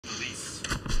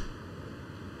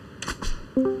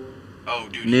No,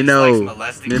 dude, Nino, he's like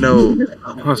molesting Nino.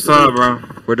 What's up, bro?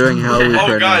 We're doing Hell Week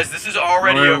Oh, right guys, now. this is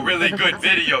already a really good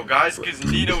video, guys, because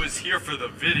Nino is here for the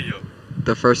video.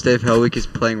 The first day of Hell Week is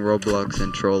playing Roblox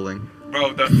and trolling.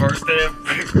 Bro, the first day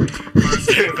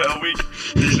of Hell Week,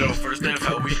 Nino, first day of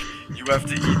Hell Week, you have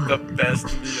to eat the best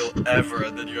meal ever,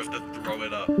 and then you have to throw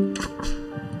it up.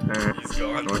 He's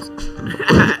gone.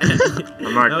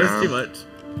 I'm not That was too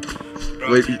much.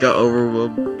 Bro, Wait, you got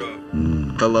overwhelmed.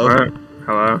 Bro. Hello? What?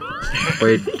 Hello?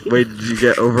 Wait, did you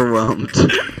get overwhelmed?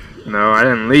 No, I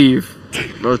didn't leave.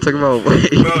 No, talking about wait.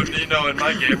 Bro, Nino, in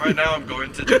my game right now, I'm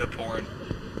going to do the porn.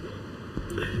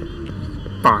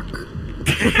 Fuck.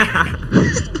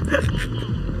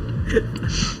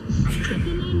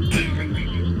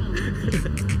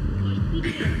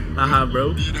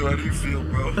 Bro. Nino, how do you feel,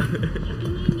 bro?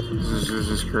 This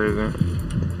is crazy.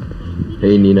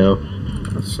 Hey Nino,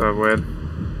 What's up, Wade?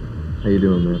 how you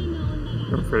doing, man?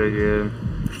 I'm pretty good.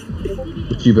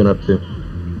 What you been up to?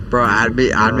 Bro, add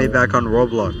me back on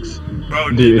Roblox. Bro,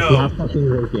 Dude, it's Nino. not fucking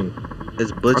working.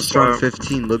 It's What's Blitzstrong up?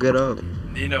 15. Look it up.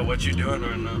 Nino, what you doing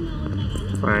right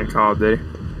now? Playing Call of Duty.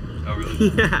 Oh,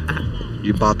 really?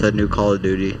 You bought that new Call of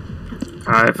Duty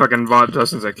I fucking bought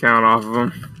Justin's account off of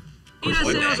him.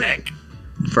 What the heck?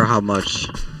 for how much?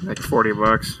 Like 40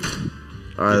 bucks.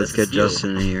 All right, let's get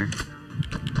Justin in here.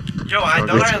 Yo, I Oh,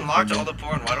 thought that's- I unlocked all the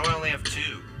porn. Why do I only have 2?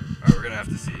 Alright, we're gonna have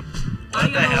to see.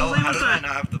 What the hell? How did I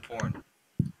not have the porn?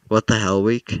 What the Hell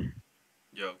Week?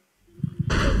 Yo,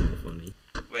 Funny.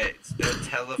 wait, it's their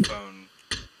telephone.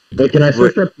 Wait, can I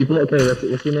switch up people? Okay,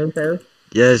 what's your name, Tyler?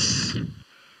 Yes.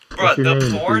 Bro, What's your the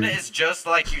name, porn please? is just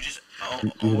like you just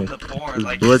own the porn.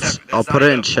 Like, Let's. I'll put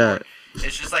it in chat.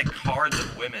 It's just like cards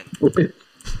of women.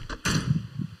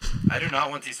 I do not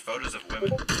want these photos of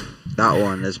women. That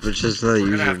one is, but just the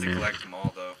We're gonna have to username. collect them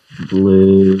all, though. It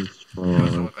doesn't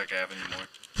Blitzstrong. look like I have any more.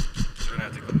 So we're gonna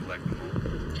have to collect them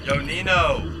all. Yo,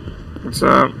 Nino! What's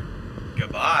up?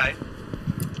 Goodbye.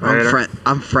 Later.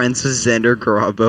 I'm friends with Xander Garabo.